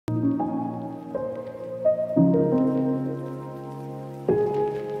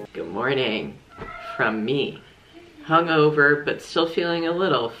morning from me. Hungover, but still feeling a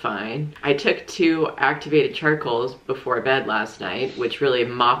little fine. I took 2 activated charcoals before bed last night, which really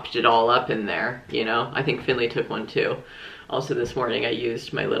mopped it all up in there, you know? I think Finley took one too. Also this morning I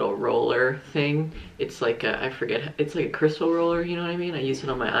used my little roller thing. It's like a, I forget, it's like a crystal roller, you know what I mean? I used it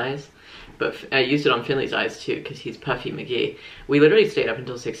on my eyes. But I used it on Finley's eyes too, because he's Puffy McGee. We literally stayed up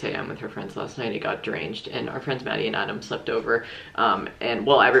until 6 a.m. with our friends last night. It got deranged, and our friends Maddie and Adam slept over. And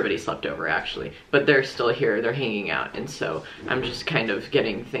well, everybody slept over actually, but they're still here, they're hanging out. And so I'm just kind of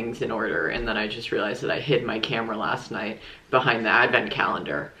getting things in order. And then I just realized that I hid my camera last night behind the advent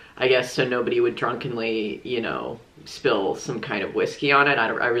calendar. I guess so nobody would drunkenly, you know, spill some kind of whiskey on it. I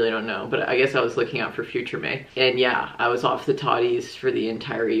really don't know, but I guess I was looking out for future May. And yeah, I was off the toddies for the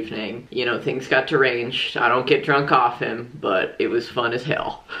entire evening. You know, things got deranged. I don't get drunk often, but it was fun as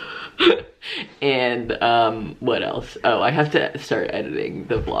hell. And what else? Oh, I have to start editing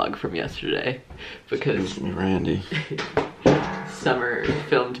the vlog from yesterday because Randy. Summer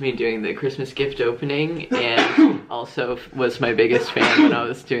filmed me doing the Christmas gift opening and also was my biggest fan when I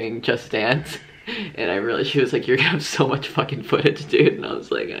was doing Just Dance. And she was like, you're gonna have so much fucking footage, dude. And I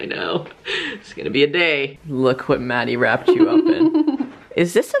was like, I know. It's gonna be a day. Look what Maddie wrapped you up in.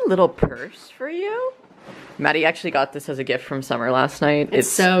 Is this a little purse for you? Maddie actually got this as a gift from Summer last night. It's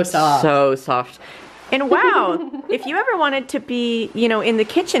so soft. So soft. And wow, if you ever wanted to be, you know, in the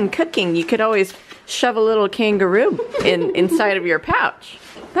kitchen cooking, you could always shove a little kangaroo inside of your pouch.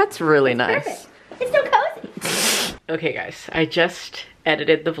 That's really nice. Perfect. It's so cozy. Okay guys, I just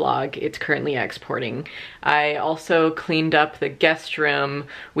edited the vlog. It's currently exporting. I also cleaned up the guest room.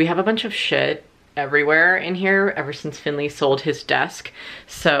 We have a bunch of shit everywhere in here ever since Finley sold his desk,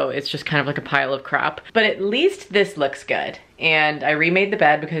 so it's just kind of like a pile of crap, but at least this looks good. And I remade the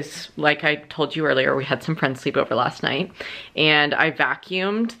bed because, like I told you earlier, we had some friends sleep over last night, and I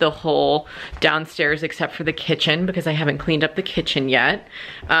vacuumed the whole downstairs except for the kitchen because I haven't cleaned up the kitchen yet.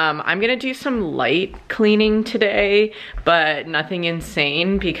 I'm gonna do some light cleaning today, but nothing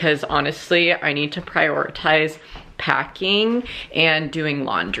insane because honestly I need to prioritize packing and doing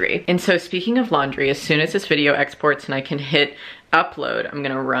laundry. And so speaking of laundry, as soon as this video exports and I can hit upload, I'm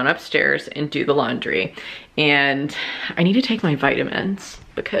gonna run upstairs and do the laundry. And I need to take my vitamins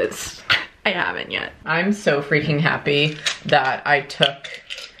because I haven't yet. I'm so freaking happy that I took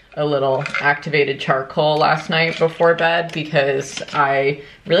a little activated charcoal last night before bed because I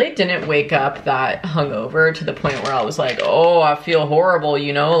really didn't wake up that hungover to the point where I was like, oh, I feel horrible,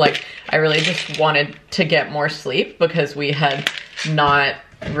 you know? Like, I really just wanted to get more sleep because we had not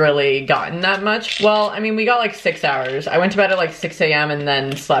really gotten that much. Well, I mean, we got like 6 hours. I went to bed at like 6 a.m. and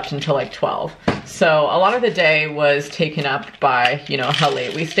then slept until like 12. So a lot of the day was taken up by, you know, how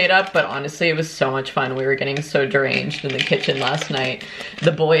late we stayed up, but honestly, it was so much fun. We were getting so deranged in the kitchen last night.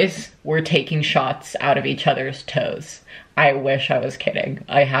 The boys were taking shots out of each other's toes. I wish I was kidding.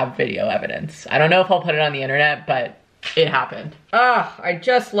 I have video evidence. I don't know if I'll put it on the internet, but it happened. Ah, I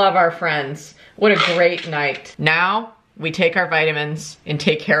just love our friends. What a great night. Now, we take our vitamins and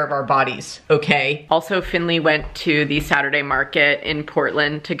take care of our bodies, okay? Also, Finley went to the Saturday market in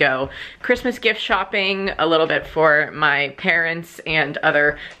Portland to go Christmas gift shopping a little bit for my parents and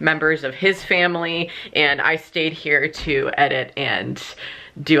other members of his family, and I stayed here to edit and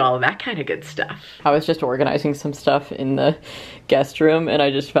do all of that kind of good stuff. I was just organizing some stuff in the guest room and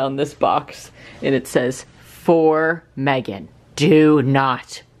I just found this box and it says, "For Meghan, do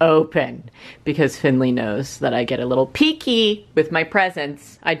not open," because Finley knows that I get a little peeky with my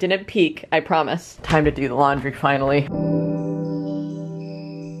presents. I didn't peek, I promise. Time to do the laundry finally.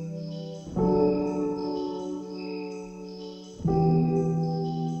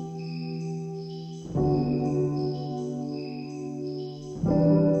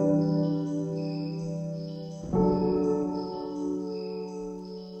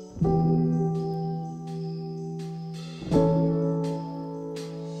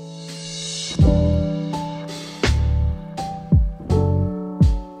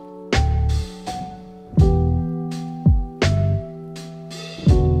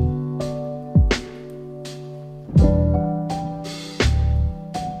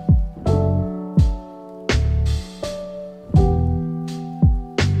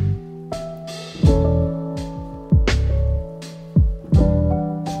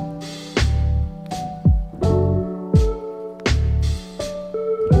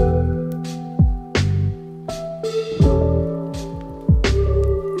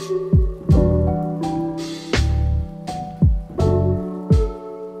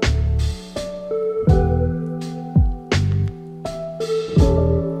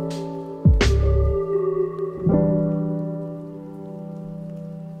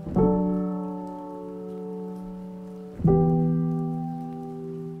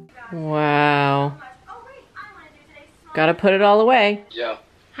 Gotta put it all away. Yeah.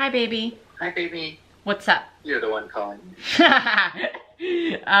 Hi, baby. Hi, baby. What's up? You're the one calling.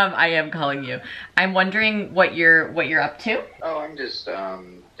 I am calling you. I'm wondering what you're up to. Oh, I'm just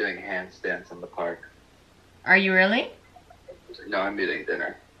doing handstands in the park. Are you really? No, I'm eating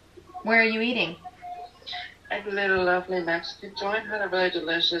dinner. Where are you eating? At a little lovely Mexican joint. Had a really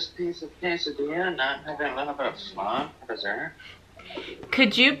delicious piece of quesadilla, and I'm having a little bit of flan for dessert.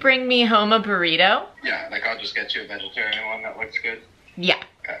 Could you bring me home a burrito? Yeah, like I'll just get you a vegetarian one that looks good. Yeah.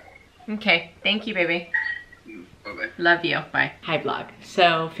 Okay. Okay, thank you, baby. Bye-bye. Love you, bye. Hi, vlog.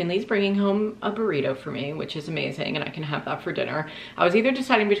 So Finley's bringing home a burrito for me, which is amazing, and I can have that for dinner. I was either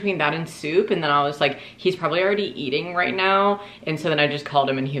deciding between that and soup, and then I was like, he's probably already eating right now, and so then I just called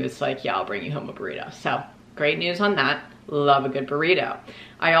him and he was like, yeah, I'll bring you home a burrito. So great news on that. Love a good burrito.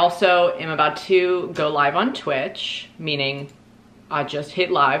 I also am about to go live on Twitch, meaning I just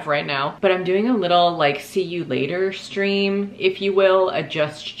hit live right now, but I'm doing a little like see you later stream, if you will, a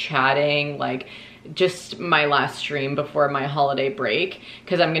just chatting, like just my last stream before my holiday break,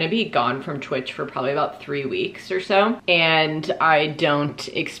 because I'm gonna be gone from Twitch for probably about 3 weeks or so, and I don't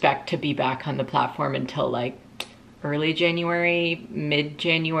expect to be back on the platform until like early January,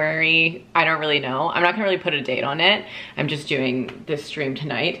 mid-January. I don't really know. I'm not gonna really put a date on it. I'm just doing this stream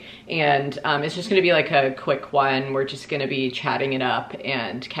tonight, and it's just gonna be like a quick one. We're just gonna be chatting it up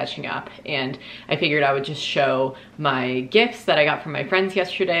and catching up, and I figured I would just show my gifts that I got from my friends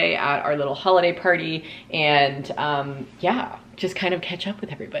yesterday at our little holiday party, and yeah, just kind of catch up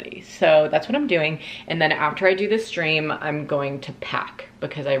with everybody. So that's what I'm doing. And then after I do this stream, I'm going to pack,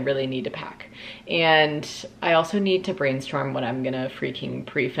 because I really need to pack. And I also need to brainstorm what I'm gonna freaking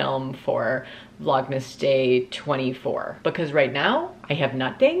pre-film for Vlogmas Day 24, because right now I have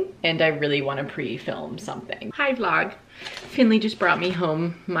nothing and I really wanna pre-film something. Hi, vlog. Finley just brought me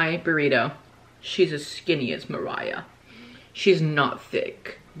home my burrito. She's as skinny as Mariah. She's not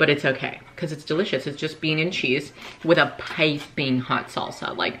thick, but it's okay, because it's delicious. It's just bean and cheese with a piping hot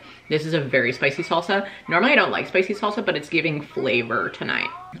salsa. Like, this is a very spicy salsa. Normally I don't like spicy salsa, but it's giving flavor tonight.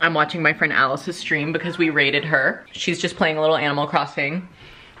 I'm watching my friend Alice's stream because we raided her. She's just playing a little Animal Crossing,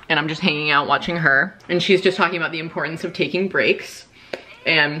 and I'm just hanging out watching her. And she's just talking about the importance of taking breaks.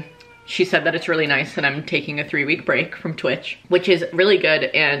 And she said that it's really nice that I'm taking a 3-week break from Twitch, which is really good,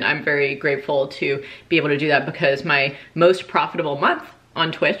 and I'm very grateful to be able to do that, because my most profitable month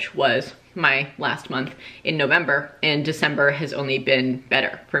on Twitch was my last month in November, and December has only been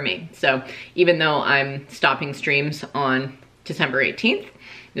better for me. So even though I'm stopping streams on December 18th,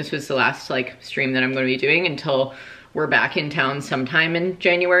 this was the last like stream that I'm going to be doing until we're back in town sometime in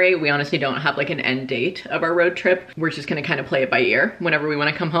January. We honestly don't have like an end date of our road trip. We're just gonna kind of play it by ear whenever we want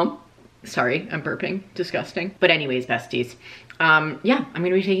to come home. Sorry, I'm burping, disgusting. But anyways, besties, yeah, I'm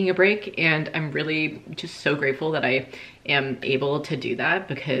gonna be taking a break, and I'm really just so grateful that I am able to do that,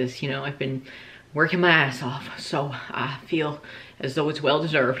 because, you know, I've been working my ass off, so I feel as though it's well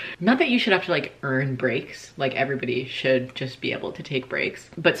deserved. Not that you should have to like earn breaks, like everybody should just be able to take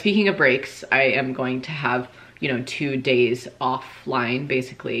breaks. But speaking of breaks, I am going to have, you know, 2 days offline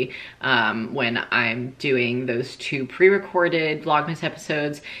basically, when I'm doing those 2 pre-recorded Vlogmas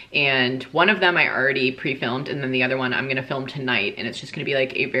episodes, and one of them I already pre-filmed, and then the other one I'm gonna film tonight, and it's just gonna be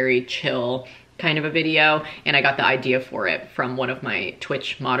like a very chill kind of a video, and I got the idea for it from one of my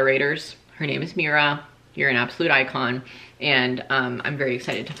Twitch moderators. Her name is Mira. You're an absolute icon, and I'm very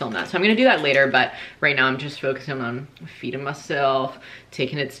excited to film that. So I'm gonna do that later, but right now I'm just focusing on feeding myself,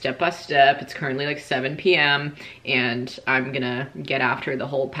 taking it step by step. It's currently like 7 p.m. and I'm gonna get after the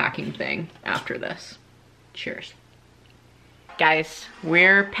whole packing thing after this. Cheers. Guys,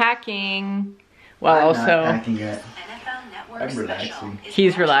 we're packing. Well, I'm also, not packing yet. I'm relaxing.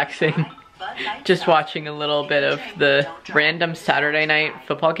 He's relaxing. Just watching a little bit of the random Saturday night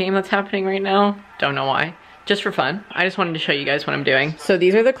football game that's happening right now. Don't know why. Just for fun. I just wanted to show you guys what I'm doing. So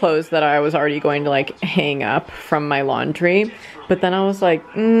these are the clothes that I was already going to like hang up from my laundry. But then I was like,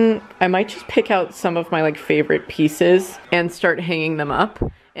 I might just pick out some of my like favorite pieces and start hanging them up.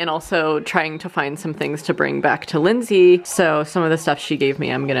 And also trying to find some things to bring back to Lindsay. So some of the stuff she gave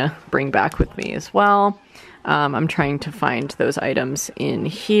me, I'm gonna bring back with me as well. I'm trying to find those items in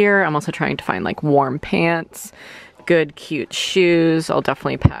here. I'm also trying to find like warm pants, good cute shoes. I'll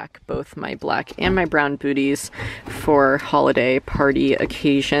definitely pack both my black and my brown booties for holiday party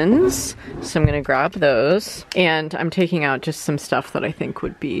occasions. So I'm gonna grab those, and I'm taking out just some stuff that I think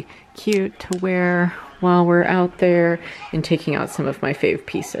would be cute to wear while we're out there, and taking out some of my fave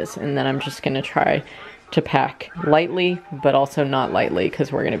pieces. And then I'm just gonna try to pack lightly, but also not lightly,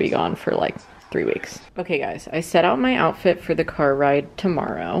 because we're gonna be gone for like 3 weeks. Okay guys, I set out my outfit for the car ride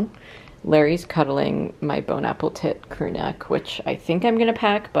tomorrow. Larry's cuddling my bone apple tit crew neck, which I think I'm gonna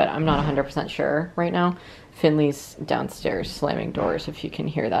pack, but I'm not 100% sure right now. Finley's downstairs slamming doors, if you can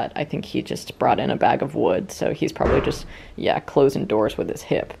hear that. I think he just brought in a bag of wood, so he's probably just, yeah, closing doors with his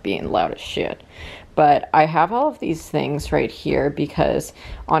hip, being loud as shit. But I have all of these things right here because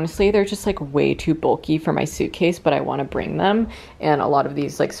honestly, they're just like way too bulky for my suitcase, but I want to bring them. And a lot of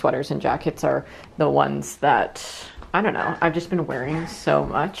these like sweaters and jackets are the ones that, I don't know, I've just been wearing so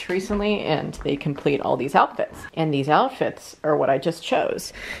much recently, and they complete all these outfits. And these outfits are what I just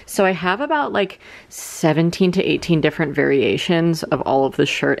chose. So I have about like 17 to 18 different variations of all of the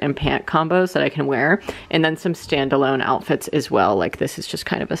shirt and pant combos that I can wear. And then some standalone outfits as well. Like this is just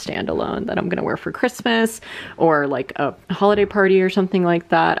kind of a standalone that I'm gonna wear for Christmas or like a holiday party or something like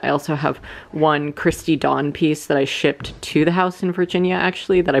that. I also have one Christy Dawn piece that I shipped to the house in Virginia,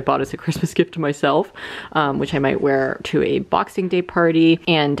 actually, that I bought as a Christmas gift to myself, which I might wear to a Boxing Day party,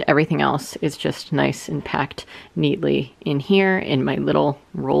 and everything else is just nice and packed neatly in here in my little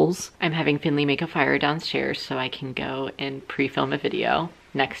rolls. I'm having Finley make a fire downstairs so I can go and pre-film a video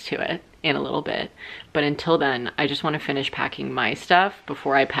next to it in a little bit. But until then, I just want to finish packing my stuff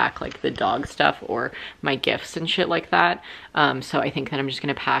before I pack like the dog stuff or my gifts and shit like that. So I think that I'm just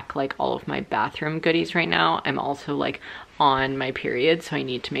gonna pack like all of my bathroom goodies right now. I'm also like on my period, so I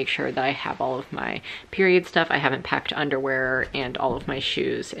need to make sure that I have all of my period stuff. I haven't packed underwear and all of my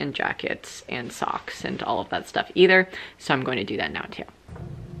shoes and jackets and socks and all of that stuff either. So I'm going to do that now too.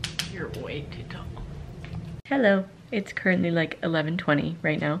 You're way too tall. Hello. It's currently like 11:20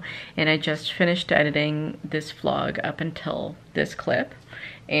 right now, and I just finished editing this vlog up until this clip,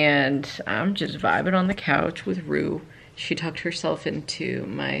 and I'm just vibing on the couch with Rue. She tucked herself into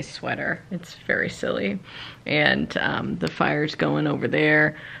my sweater. It's very silly. And the fire's going over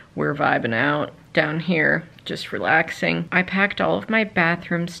there. We're vibing out. Down here, just relaxing. I packed all of my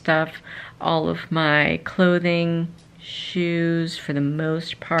bathroom stuff, all of my clothing, shoes for the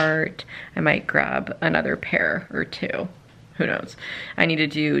most part. I might grab another pair or two. Who knows? I need to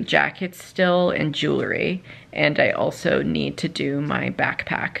do jackets still and jewelry, and I also need to do my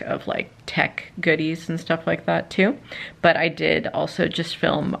backpack of like tech goodies and stuff like that too. But I did also just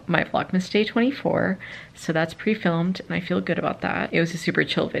film my Vlogmas Day 24, so that's pre-filmed and I feel good about that. It was a super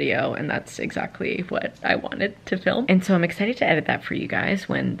chill video, and that's exactly what I wanted to film. And so I'm excited to edit that for you guys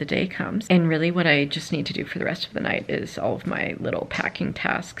when the day comes. And really what I just need to do for the rest of the night is all of my little packing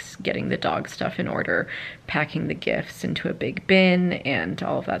tasks, getting the dog stuff in order, packing the gifts into a big bin and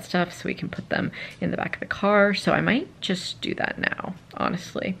all of that stuff so we can put them in the back of the car. So I might just do that now,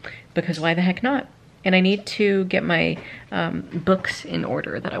 honestly, because why the heck not? And I need to get my books in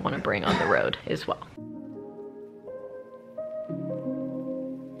order that I want to bring on the road as well.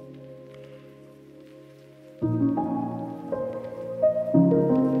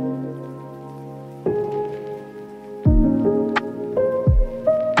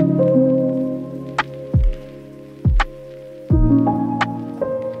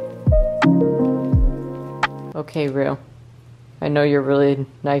 Okay, Rue. I know you're really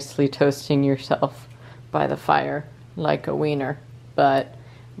nicely toasting yourself by the fire like a wiener, but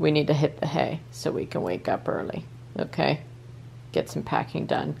we need to hit the hay so we can wake up early, okay? Get some packing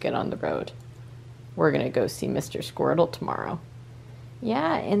done, get on the road. We're gonna go see Mr. Squirtle tomorrow.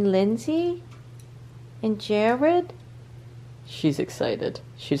 Yeah, and Lindsay? And Jared? She's excited.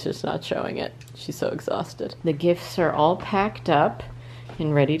 She's just not showing it. She's so exhausted. The gifts are all packed up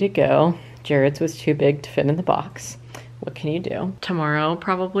and ready to go. Jared's was too big to fit in the box. What can you do? Tomorrow,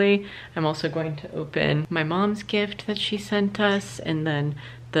 probably, I'm also going to open my mom's gift that she sent us, and then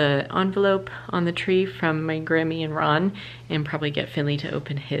the envelope on the tree from my Grammy and Ron, and probably get Finley to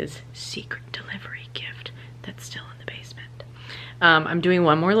open his secret delivery gift that's still in the basement. I'm doing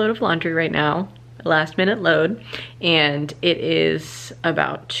one more load of laundry right now, a last minute load, and it is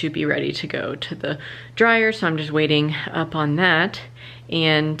about to be ready to go to the dryer, so I'm just waiting up on that.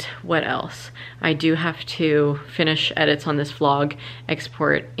 And what else? I do have to finish edits on this vlog,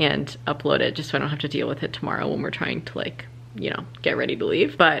 export and upload it just so I don't have to deal with it tomorrow when we're trying to like, you know, get ready to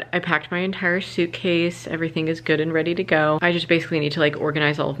leave. But I packed my entire suitcase. Everything is good and ready to go. I just basically need to like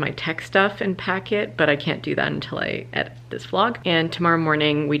organize all of my tech stuff and pack it, but I can't do that until I edit this vlog. And tomorrow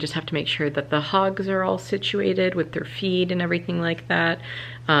morning, we just have to make sure that the hogs are all situated with their feed and everything like that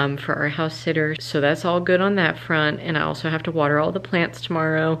for our house sitter. So that's all good on that front. And I also have to water all the plants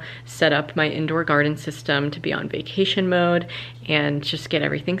tomorrow, set up my indoor garden system to be on vacation mode, and just get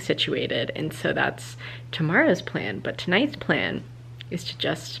everything situated. And so that's tomorrow's plan. But tonight's plan is to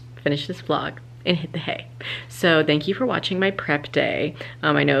just finish this vlog, and hit the hay. So thank you for watching my prep day.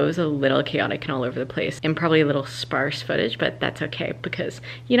 I know it was a little chaotic and all over the place and probably a little sparse footage, but that's okay because,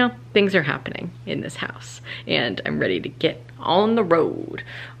 you know, things are happening in this house and I'm ready to get on the road,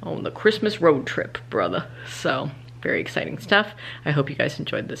 on the Christmas road trip, brother. So very exciting stuff. I hope you guys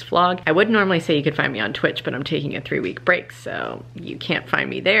enjoyed this vlog. I would normally say you could find me on Twitch, but I'm taking a 3-week break, so you can't find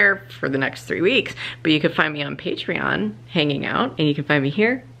me there for the next 3 weeks, but you could find me on Patreon hanging out, and you can find me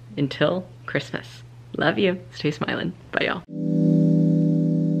here until Christmas. Love you. Stay smiling. Bye, y'all.